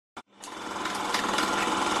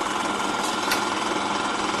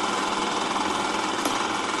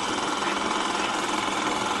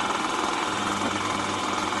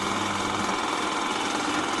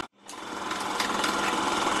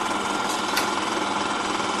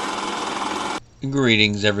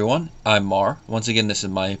Greetings everyone, I'm Mar. Once again, this is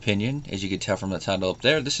my opinion. As you can tell from the title up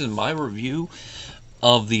there, this is my review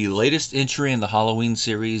of the latest entry in the Halloween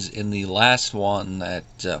series, in the last one that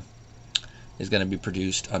is going to be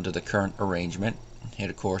produced under the current arrangement. It,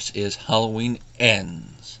 of course, is Halloween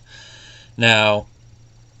Ends. Now,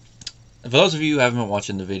 for those of you who haven't been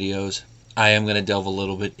watching the videos, I am going to delve a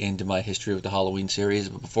little bit into my history of the Halloween series.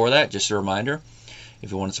 But before that, just a reminder, if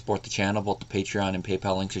you want to support the channel, both the Patreon and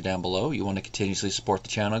PayPal links are down below. You want to continuously support the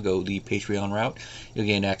channel, go the Patreon route. You'll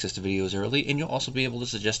gain access to videos early, and you'll also be able to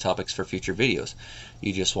suggest topics for future videos.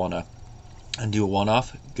 You just want to do a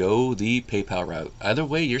one-off, go the PayPal route. Either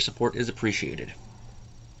way, your support is appreciated.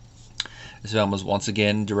 This film was once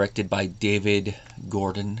again directed by David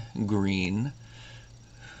Gordon Green,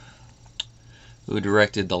 who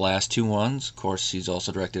directed the last two ones. Of course, he's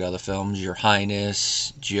also directed other films, Your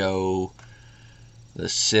Highness, Joe, The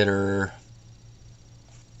Sitter,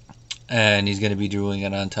 and he's going to be doing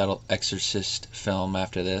an untitled Exorcist film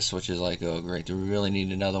after this, which is like, oh great, do we really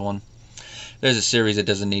need another one? There's a series that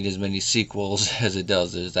doesn't need as many sequels as it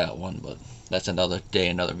does. There's that one, but that's another day,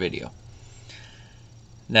 another video.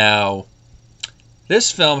 Now,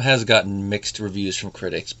 this film has gotten mixed reviews from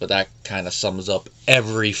critics, but that kind of sums up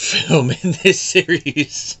every film in this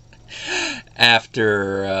series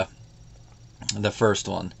after the first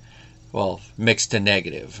one. Well, mixed to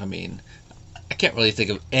negative. I mean, I can't really think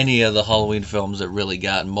of any of the Halloween films that really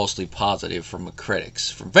got mostly positive from the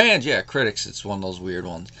critics. From fans, yeah, critics, it's one of those weird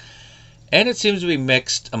ones. And it seems to be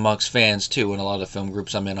mixed amongst fans, too. In a lot of the film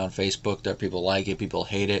groups I'm in on Facebook, there are people like it, people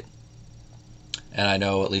hate it. And I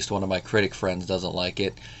know at least one of my critic friends doesn't like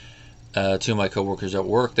it. Two of my coworkers at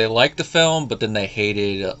work, they like the film, but then they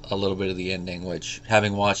hated a little bit of the ending, which,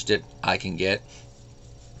 having watched it, I can get.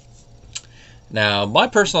 Now, my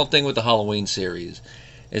personal thing with the Halloween series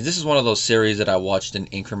is this is one of those series that I watched in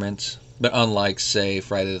increments, but unlike, say,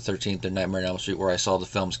 Friday the 13th or Nightmare on Elm Street, where I saw the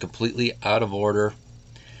films completely out of order,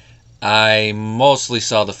 I mostly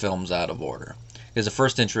saw the films out of order. Because the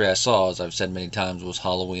first entry I saw, as I've said many times, was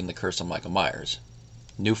Halloween, The Curse of Michael Myers.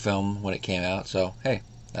 New film when it came out, so hey,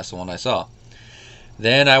 that's the one I saw.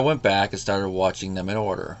 Then I went back and started watching them in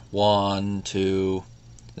order. 1, 2,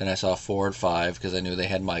 then I saw 4 and 5, because I knew they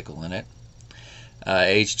had Michael in it.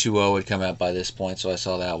 H2O had come out by this point, so I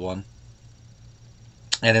saw that one.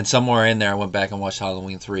 And then somewhere in there I went back and watched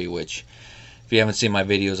Halloween 3, which, if you haven't seen my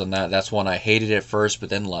videos on that, that's one I hated at first but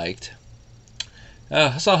then liked.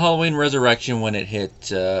 I saw Halloween Resurrection when it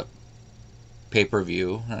hit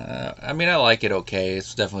pay-per-view. I mean, I like it okay.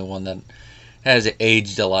 It's definitely one that has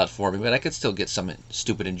aged a lot for me, but I could still get some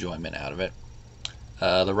stupid enjoyment out of it.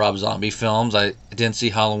 The Rob Zombie films, I didn't see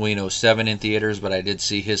Halloween 07 in theaters, but I did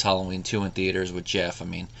see his Halloween 2 in theaters with Jeff. I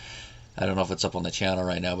mean, I don't know if it's up on the channel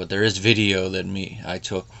right now, but there is video that I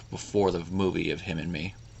took before the movie of him and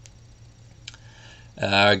me.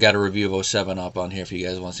 I got a review of 07 up on here if you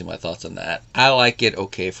guys want to see my thoughts on that. I like it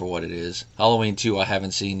okay for what it is. Halloween 2 I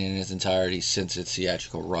haven't seen in its entirety since its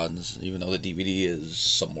theatrical runs, even though the DVD is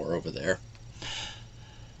somewhere over there.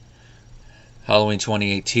 Halloween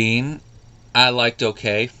 2018, I liked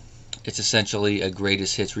okay. It's essentially a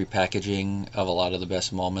greatest hits repackaging of a lot of the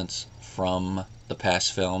best moments from the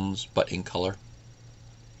past films, but in color.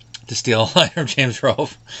 To steal a line from James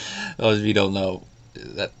Rolfe, those of you who don't know,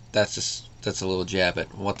 that's a little jab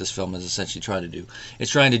at what this film is essentially trying to do.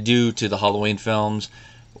 It's trying to do to the Halloween films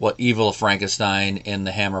what Evil of Frankenstein and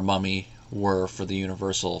The Hammer Mummy were for the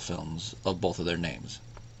Universal films of both of their names.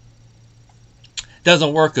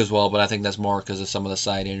 Doesn't work as well, but I think that's more because of some of the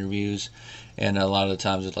side interviews, and a lot of the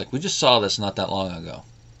times it's like, we just saw this not that long ago.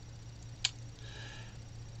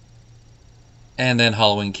 And then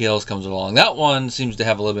Halloween Kills comes along. That one seems to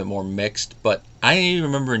have a little bit more mixed, but I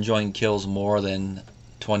remember enjoying Kills more than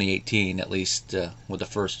 2018, at least with the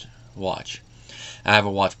first watch. I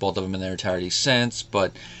haven't watched both of them in their entirety since,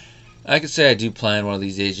 but I could say I do plan one of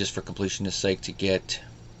these days, just for completionist sake, to get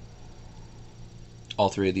all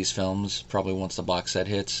three of these films, probably once the box set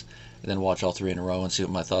hits, and then watch all three in a row and see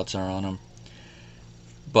what my thoughts are on them.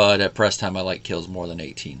 But at press time, I like Kills more than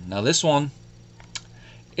 18. Now this one,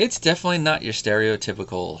 it's definitely not your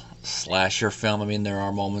stereotypical slasher film. I mean, there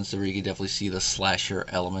are moments where you can definitely see the slasher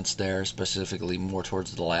elements there, specifically more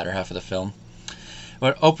towards the latter half of the film.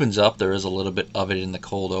 When it opens up, there is a little bit of it in the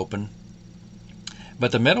cold open.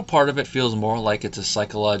 But the middle part of it feels more like it's a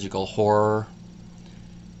psychological horror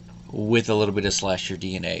with a little bit of slasher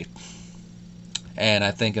DNA. And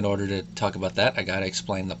I think in order to talk about that, I gotta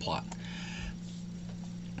explain the plot.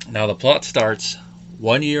 Now, the plot starts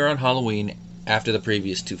 1 year on Halloween after the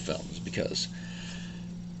previous two films, because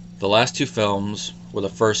the last two films were the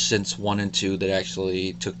first since 1 and 2 that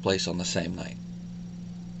actually took place on the same night.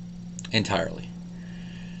 entirely.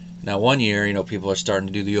 Now, one year, people are starting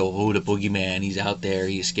to do the old, oh, the boogeyman, he's out there,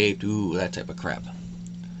 he escaped, ooh, that type of crap.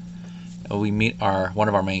 We meet one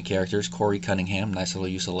of our main characters, Corey Cunningham, nice little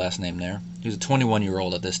use of the last name there. He was a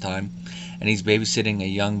 21-year-old at this time, and he's babysitting a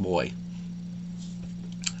young boy.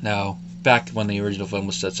 Now, back when the original film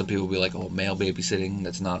was set, some people would be like, oh, male babysitting,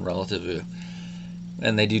 that's not relative.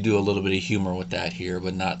 And they do a little bit of humor with that here,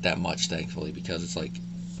 but not that much, thankfully, because it's like,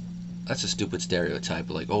 that's a stupid stereotype.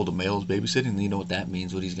 Like, oh, the male's babysitting, you know what that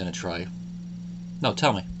means, what he's going to try. No,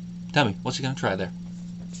 tell me, what's he going to try there?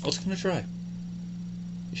 What's he going to try?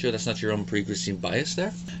 You sure that's not your own pre-existing bias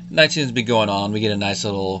there? Night seems to be going on. We get a nice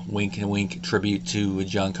little wink and wink tribute to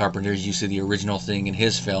John Carpenter's use of the original thing in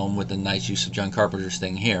his film with the nice use of John Carpenter's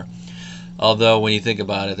thing here. Although, when you think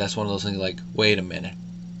about it, that's one of those things like, wait a minute.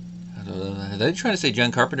 Are they trying to say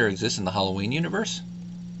John Carpenter exists in the Halloween universe?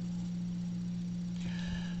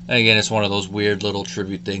 And again, it's one of those weird little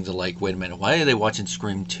tribute things of like, wait a minute, why are they watching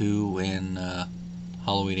Scream 2 and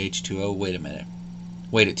Halloween H2O? Wait a minute.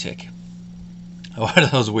 Wait a tick. One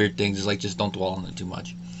of those weird things is like, just don't dwell on it too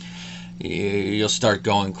much. You'll start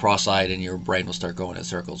going cross-eyed and your brain will start going in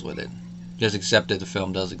circles with it. Just accept that the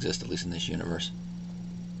film does exist, at least in this universe.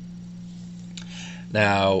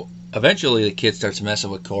 Now, eventually the kid starts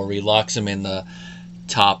messing with Corey, locks him in the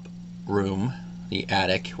top room, the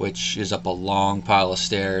attic, which is up a long pile of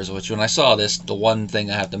stairs, which when I saw this, the one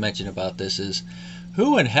thing I have to mention about this is,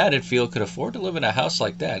 who in Haddonfield could afford to live in a house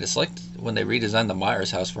like that? It's like when they redesigned the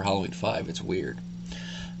Myers house for Halloween 5. It's weird.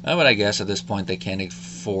 But I guess at this point they can't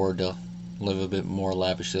afford to live a bit more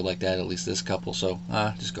lavishly like that, at least this couple, so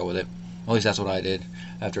just go with it. At least that's what I did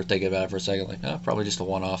after thinking about it for a second. Like, probably just a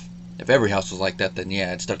one-off. If every house was like that, then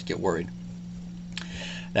yeah, I'd start to get worried.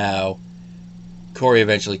 Now, Corey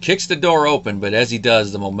eventually kicks the door open, but as he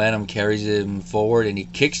does, the momentum carries him forward, and he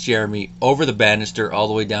kicks Jeremy over the banister all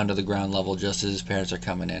the way down to the ground level just as his parents are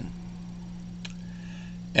coming in.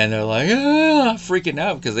 And they're like, freaking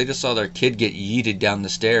out because they just saw their kid get yeeted down the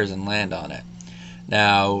stairs and land on it.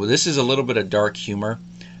 Now, this is a little bit of dark humor,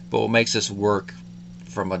 but what makes this work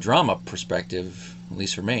from a drama perspective, at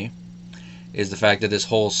least for me, is the fact that this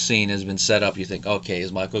whole scene has been set up. You think, okay,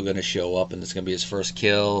 is Michael going to show up and it's going to be his first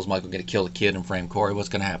kill? Is Michael going to kill the kid and frame Corey? What's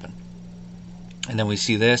going to happen? And then we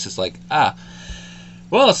see this. It's like,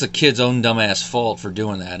 well, it's the kid's own dumbass fault for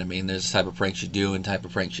doing that. I mean, there's the type of pranks you do and type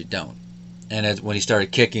of pranks you don't. And when he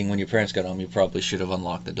started kicking, when your parents got home, you probably should have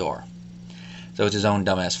unlocked the door. So it's his own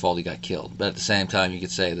dumbass fault he got killed. But at the same time, you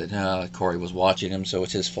could say that Corey was watching him, so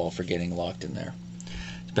it's his fault for getting locked in there.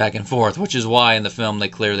 Back and forth, which is why in the film they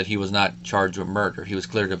clear that he was not charged with murder. He was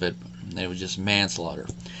cleared of it. It was just manslaughter.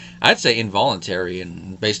 I'd say involuntary,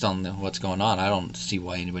 and based on what's going on, I don't see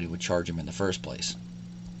why anybody would charge him in the first place.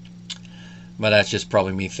 But that's just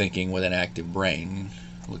probably me thinking with an active brain.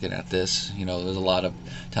 Looking at this, there's a lot of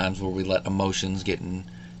times where we let emotions get in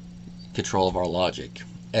control of our logic,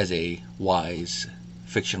 as a wise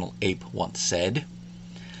fictional ape once said.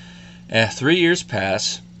 3 years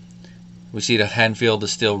pass. We see that Haddonfield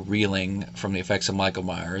is still reeling from the effects of Michael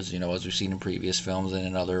Myers, as we've seen in previous films and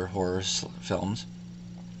in other horror films,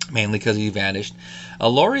 mainly because he vanished.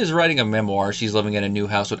 Laurie is writing a memoir. She's living in a new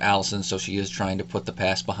house with Allison, so she is trying to put the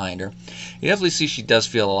past behind her. You definitely see she does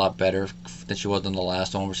feel a lot better than she was in the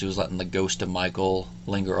last one, where she was letting the ghost of Michael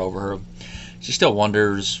linger over her. She still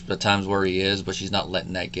wonders at times where he is, but she's not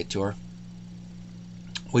letting that get to her.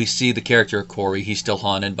 We see the character of Corey. He's still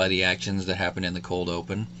haunted by the actions that happened in the cold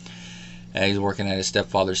open. He's working at his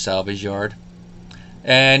stepfather's salvage yard.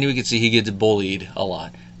 And you can see he gets bullied a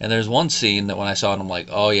lot. And there's one scene that when I saw it, I'm like,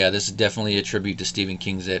 oh yeah, this is definitely a tribute to Stephen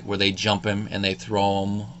King's It, where they jump him and they throw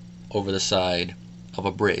him over the side of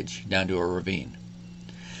a bridge down to a ravine.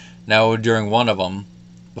 Now, during one of them,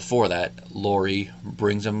 before that, Laurie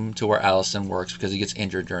brings him to where Allison works because he gets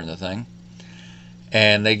injured during the thing.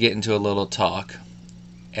 And they get into a little talk.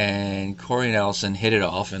 And Corey and Allison hit it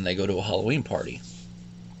off and they go to a Halloween party.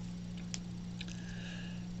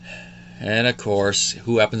 And of course,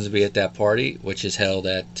 who happens to be at that party, which is held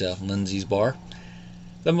at Lindsay's bar?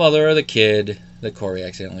 The mother of the kid that Corey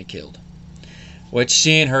accidentally killed. Which,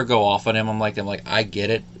 seeing her go off on him, I'm like, I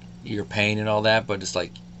get it, your pain and all that, but it's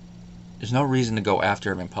like, there's no reason to go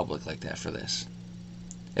after him in public like that for this.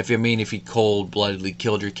 If he cold-bloodedly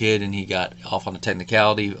killed your kid and he got off on a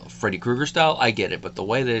technicality, Freddy Krueger style, I get it, but the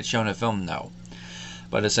way that it's shown in film, no.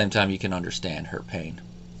 But at the same time, you can understand her pain.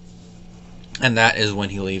 And that is when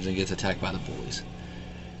he leaves and gets attacked by the bullies.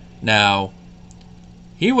 Now,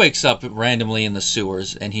 he wakes up randomly in the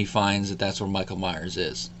sewers, and he finds that that's where Michael Myers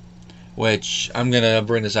is. Which, I'm going to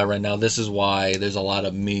bring this out right now. This is why there's a lot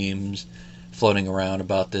of memes floating around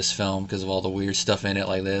about this film, because of all the weird stuff in it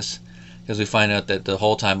like this. because we find out that the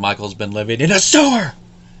whole time Michael's been living in a sewer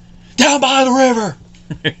down by the river.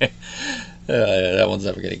 That one's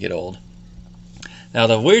never going to get old. Now,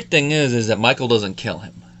 the weird thing is that Michael doesn't kill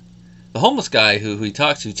him. The homeless guy who he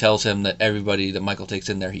talks to tells him that everybody that Michael takes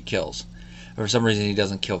in there, he kills. For some reason, he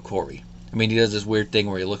doesn't kill Corey. I mean, he does this weird thing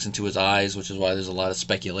where he looks into his eyes, which is why there's a lot of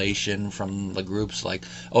speculation from the groups, like,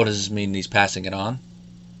 oh, does this mean he's passing it on?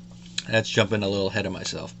 That's jumping a little ahead of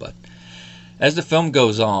myself, but as the film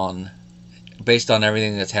goes on, based on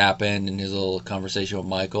everything that's happened and his little conversation with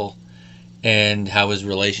Michael, and how his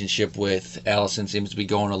relationship with Allison seems to be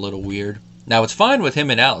going a little weird. Now, it's fine with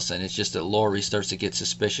him and Allison, it's just that Laurie starts to get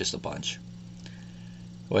suspicious a bunch.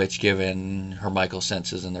 Which, given her Michael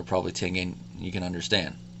senses, and they're probably tinging, you can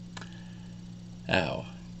understand. Now,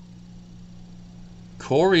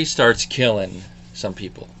 Corey starts killing some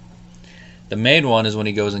people. The main one is when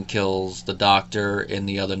he goes and kills the doctor and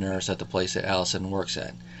the other nurse at the place that Allison works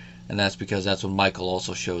at. And that's because that's when Michael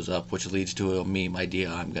also shows up, which leads to a meme idea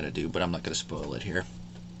I'm going to do, but I'm not going to spoil it here.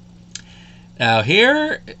 Now,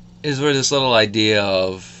 here is where this little idea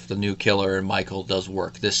of the new killer and Michael does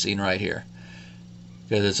work. This scene right here.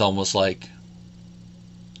 Because it's almost like,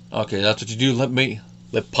 okay, that's what you do.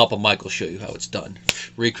 Let Papa Michael show you how it's done.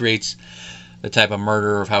 Recreates the type of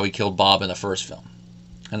murder of how he killed Bob in the first film.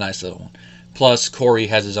 A nice little one. Plus, Corey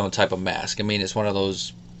has his own type of mask. I mean, it's one of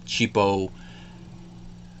those cheapo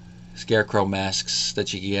scarecrow masks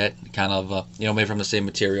that you get. Kind of, made from the same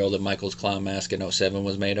material that Michael's clown mask in 07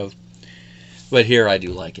 was made of. But here, I do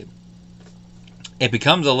like it. It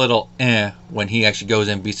becomes a little when he actually goes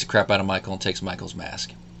in, beats the crap out of Michael, and takes Michael's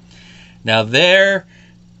mask. Now there,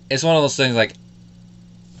 it's one of those things like,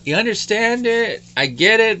 you understand it, I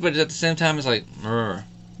get it, but at the same time it's like,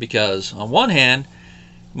 because on one hand,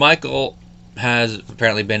 Michael has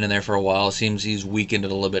apparently been in there for a while. It seems he's weakened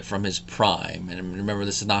it a little bit from his prime. And remember,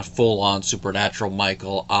 this is not full-on supernatural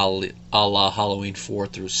Michael a la Halloween 4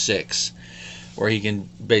 through 6, where he can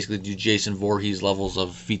basically do Jason Voorhees levels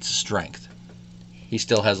of feats of strength. He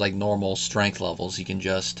still has like normal strength levels. He can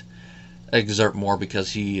just exert more because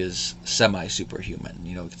he is semi-superhuman.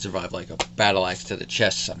 He can survive like a battle axe to the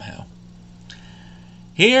chest somehow.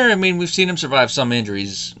 Here, I mean, we've seen him survive some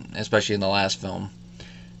injuries, especially in the last film,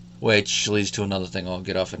 which leads to another thing I'll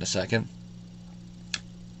get off in a second.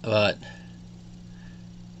 But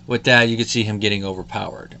with that, you can see him getting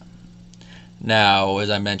overpowered. Now, as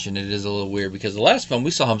I mentioned, it is a little weird because the last film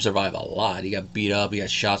we saw him survive a lot. He got beat up, he got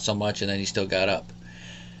shot so much, and then he still got up.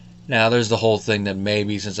 Now, there's the whole thing that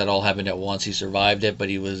maybe since that all happened at once, he survived it, but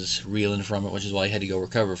he was reeling from it, which is why he had to go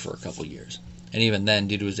recover for a couple years. And even then,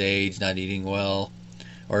 due to his age, not eating well,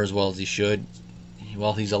 or as well as he should,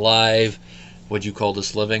 while he's alive, would you call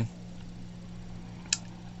this living?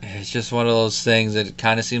 It's just one of those things that it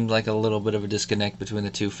kind of seems like a little bit of a disconnect between the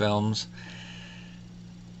two films.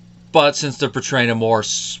 But since they're portraying a more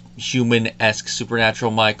human-esque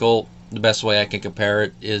supernatural Michael, the best way I can compare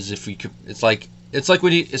it is if you could, it's like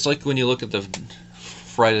when you look at the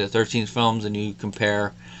Friday the 13th films and you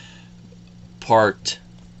compare part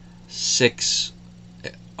 6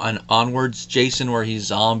 onwards Jason, where he's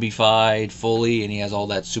zombified fully and he has all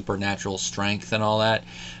that supernatural strength and all that,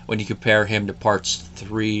 when you compare him to parts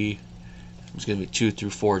 3, it's going to be 2 through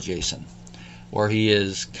 4 Jason, where he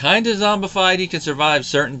is kind of zombified. He can survive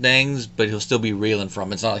certain things, but he'll still be reeling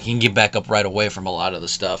from it. It's not like he can get back up right away from a lot of the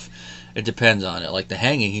stuff. It depends on it. Like the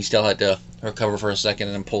hanging, he still had to recover for a second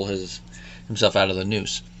and then pull himself out of the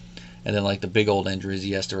noose. And then like the big old injuries,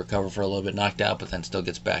 he has to recover for a little bit, knocked out, but then still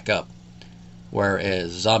gets back up.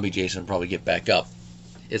 Whereas zombie Jason will probably get back up.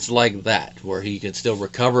 It's like that, where he can still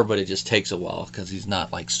recover, but it just takes a while because he's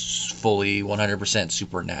not like fully 100%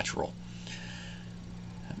 supernatural.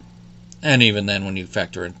 And even then, when you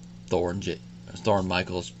factor in Thor and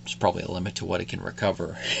Michael, there's probably a limit to what he can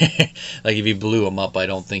recover. Like if you blew him up, I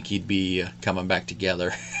don't think he'd be coming back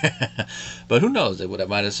together. But who knows? It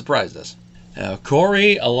might have surprised us.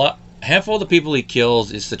 Corey, handful of the people he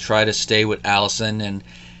kills is to try to stay with Allison, and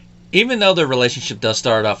even though their relationship does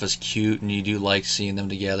start off as cute and you do like seeing them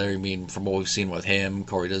together, I mean, from what we've seen with him,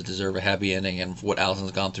 Corey does deserve a happy ending, and what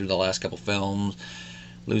Allison's gone through the last couple films,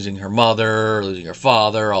 losing her mother, losing her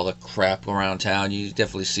father, all the crap around town, you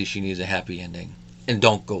definitely see she needs a happy ending. And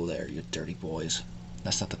don't go there, you dirty boys.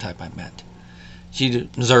 That's not the type I meant. She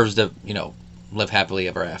deserves to, live happily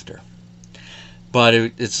ever after. But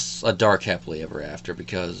it's a dark happily ever after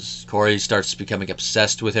because Corey starts becoming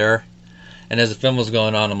obsessed with her. And as the film was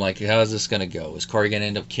going on, I'm like, how is this going to go? Is Corey going to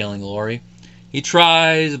end up killing Laurie? He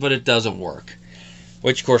tries, but it doesn't work.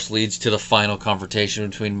 Which, of course, leads to the final confrontation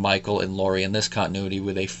between Michael and Laurie in this continuity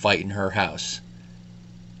where they fight in her house.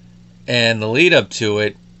 And the lead up to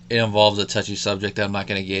it it involves a touchy subject that I'm not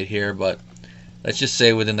going to get here, but let's just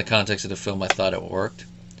say within the context of the film, I thought it worked.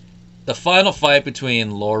 The final fight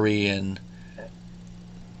between Laurie and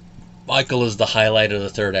Michael is the highlight of the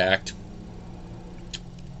third act.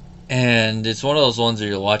 And it's one of those ones where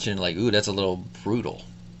you're watching like, ooh, that's a little brutal.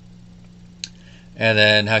 And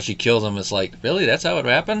then how she kills him is like, really? That's how it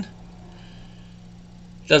happened?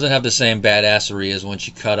 Doesn't have the same badassery as when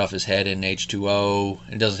she cut off his head in H2O.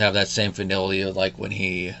 It doesn't have that same finality of like when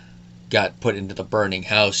he got put into the burning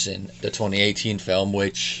house in the 2018 film,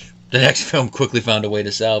 which the next film quickly found a way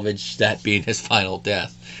to salvage, that being his final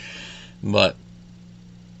death. But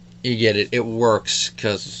you get it. It works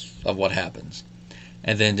because of what happens.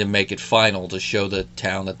 And then to make it final, to show the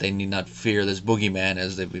town that they need not fear this boogeyman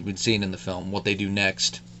as they've been seen in the film. What they do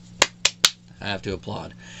next, I have to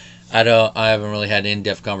applaud. I haven't really had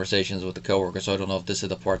in-depth conversations with the coworkers, so I don't know if this is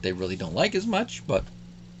the part they really don't like as much. But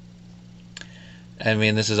I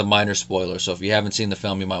mean, this is a minor spoiler, so if you haven't seen the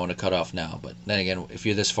film, you might want to cut off now. But then again, if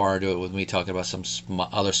you're this far into it with me talking about some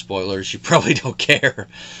other spoilers, you probably don't care.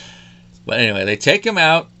 But anyway, they take him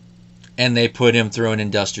out and they put him through an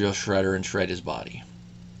industrial shredder and shred his body.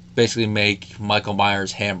 Basically make Michael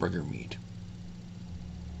Myers hamburger meat.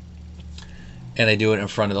 And they do it in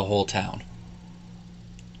front of the whole town.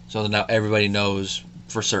 So now everybody knows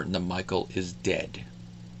for certain that Michael is dead.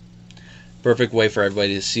 Perfect way for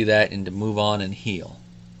everybody to see that and to move on and heal.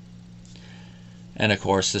 And of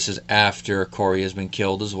course, this is after Corey has been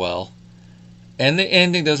killed as well. And the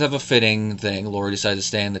ending does have a fitting thing. Laurie decides to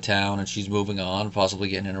stay in the town and she's moving on, possibly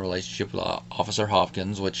getting in a relationship with Officer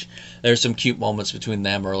Hopkins, which there's some cute moments between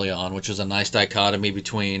them early on, which was a nice dichotomy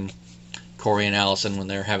between Corey and Allison when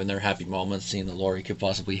they're having their happy moments, seeing that Laurie could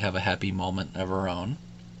possibly have a happy moment of her own.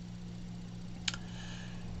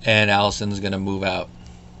 And Allison's going to move out.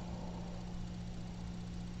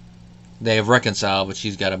 They have reconciled, but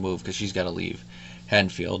she's got to move because she's got to leave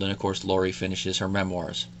Haddonfield. And of course, Laurie finishes her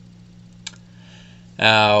memoirs.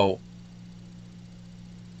 Now,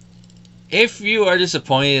 if you are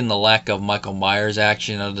disappointed in the lack of Michael Myers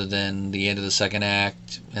action other than the end of the second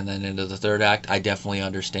act and then into the third act, I definitely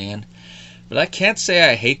understand. But I can't say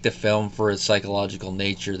I hate the film for its psychological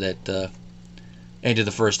nature that into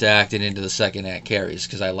the first act and into the second act carries,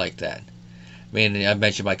 because I like that. I mean, I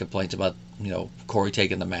mentioned my complaints about, Corey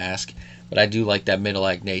taking the mask, but I do like that middle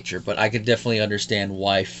act nature. But I could definitely understand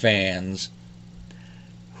why fans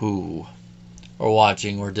who are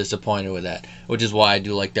watching were disappointed with that, which is why I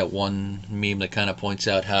do like that one meme that kind of points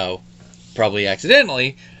out how, probably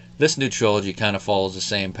accidentally, this new trilogy kind of follows the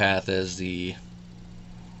same path as the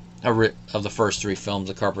first three films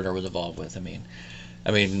the Carpenter was involved with.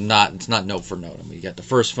 It's not note for note. You got the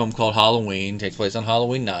first film called Halloween, takes place on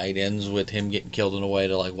Halloween night, ends with him getting killed in a way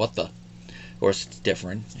to like, what the? Of course, it's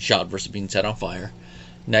different. Shot versus being set on fire.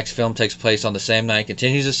 Next film takes place on the same night,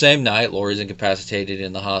 continues the same night. Laurie's incapacitated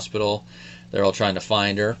in the hospital. They're all trying to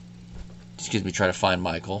find her. Try to find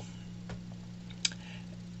Michael.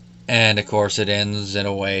 And of course, it ends in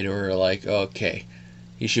a way to where like, okay,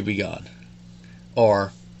 he should be gone.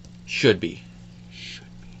 Or, should be.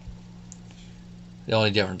 The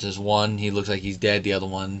only difference is one, he looks like he's dead. The other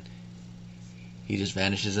one, he just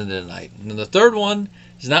vanishes into the night. And then the third one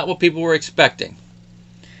is not what people were expecting.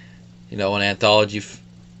 An anthology,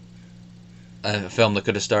 a film that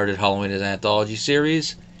could have started Halloween as an anthology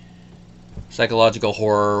series. Psychological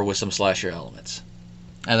horror with some slasher elements.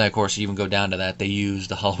 And then, of course, you even go down to that, they used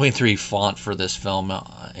the Halloween 3 font for this film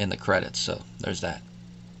in the credits. So there's that.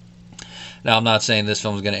 Now, I'm not saying this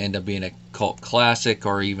film is going to end up being a cult classic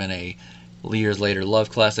or even a years later love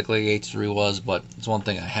classic like H3 was, but it's one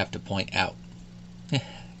thing I have to point out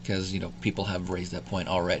because people have raised that point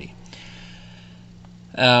already.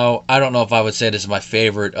 Now, I don't know if I would say this is my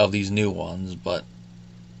favorite of these new ones, but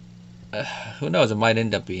who knows, it might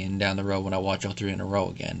end up being down the road when I watch all three in a row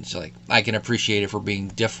again. So like, I can appreciate it for being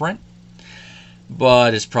different,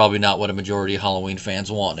 but it's probably not what a majority of Halloween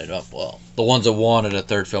fans wanted. Well, the ones that wanted a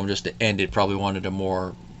third film just to end it probably wanted a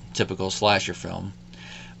more typical slasher film.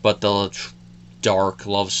 But the dark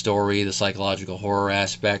love story, the psychological horror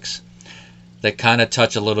aspects, that kind of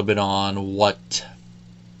touch a little bit on what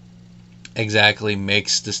exactly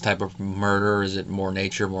makes this type of murder. Is it more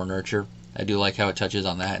nature, more nurture? I do like how it touches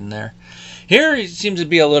on that in there. Here, it seems to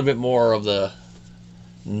be a little bit more of the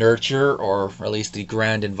nurture, or at least the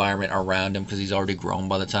grand environment around him, because he's already grown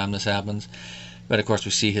by the time this happens. But of course,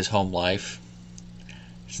 we see his home life.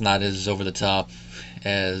 It's not as over the top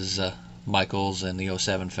as Michael's in the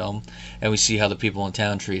 07 film, and we see how the people in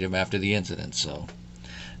town treat him after the incident. So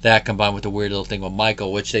that, combined with the weird little thing with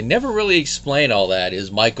Michael, which they never really explain all that,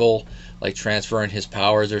 is Michael like transferring his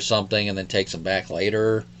powers or something and then takes them back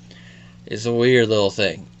later, It's a weird little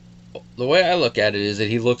thing. The way I look at it is that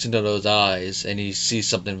he looks into those eyes and he sees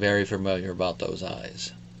something very familiar about those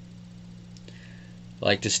eyes.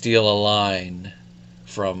 Like to steal a line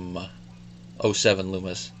from '07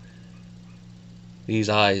 Loomis. These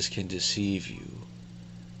eyes can deceive you.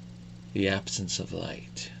 The absence of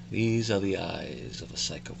light. These are the eyes of a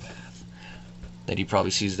psychopath. That he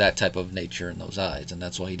probably sees that type of nature in those eyes, and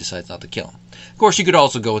that's why he decides not to kill him. Of course, you could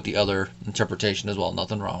also go with the other interpretation as well.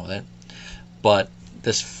 Nothing wrong with it. But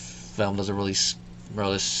this film doesn't really,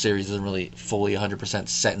 or this series isn't really fully 100%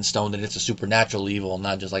 set in stone that it's a supernatural evil,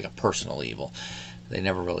 not just like a personal evil. They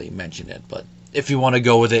never really mention it, but if you want to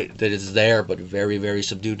go with it, that it's there, but very, very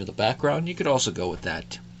subdued in the background, you could also go with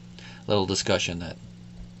that little discussion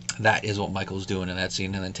that is what Michael's doing in that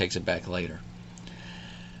scene, and then takes it back later.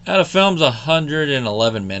 Now, the film's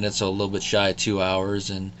 111 minutes, so a little bit shy of 2 hours,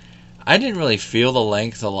 and I didn't really feel the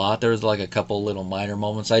length a lot. There was like a couple little minor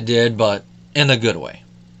moments I did, but in a good way.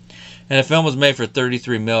 And the film was made for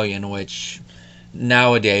 $33 million, which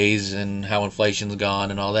nowadays, and how inflation's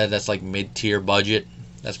gone and all that, that's like mid-tier budget.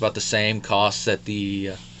 That's about the same cost that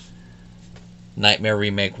the Nightmare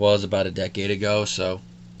remake was about a decade ago, so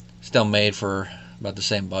still made for about the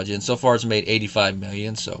same budget. And so far it's made $85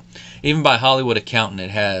 million, so even by Hollywood accountant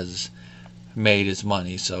it has made its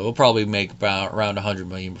money. So it'll probably make about around $100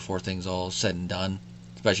 million before things all said and done,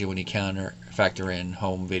 especially when you factor in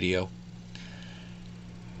home video.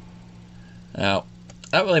 Now,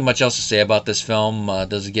 not really much else to say about this film.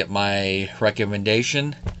 Does it get my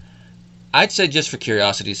recommendation? I'd say just for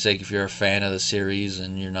curiosity's sake, if you're a fan of the series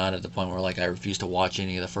and you're not at the point where like I refuse to watch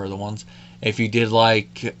any of the further ones. If you did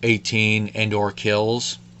like 18 and or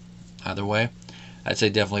Kills, either way, I'd say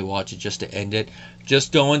definitely watch it just to end it.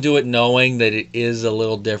 Just go into it knowing that it is a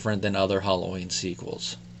little different than other Halloween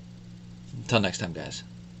sequels. Until next time, guys.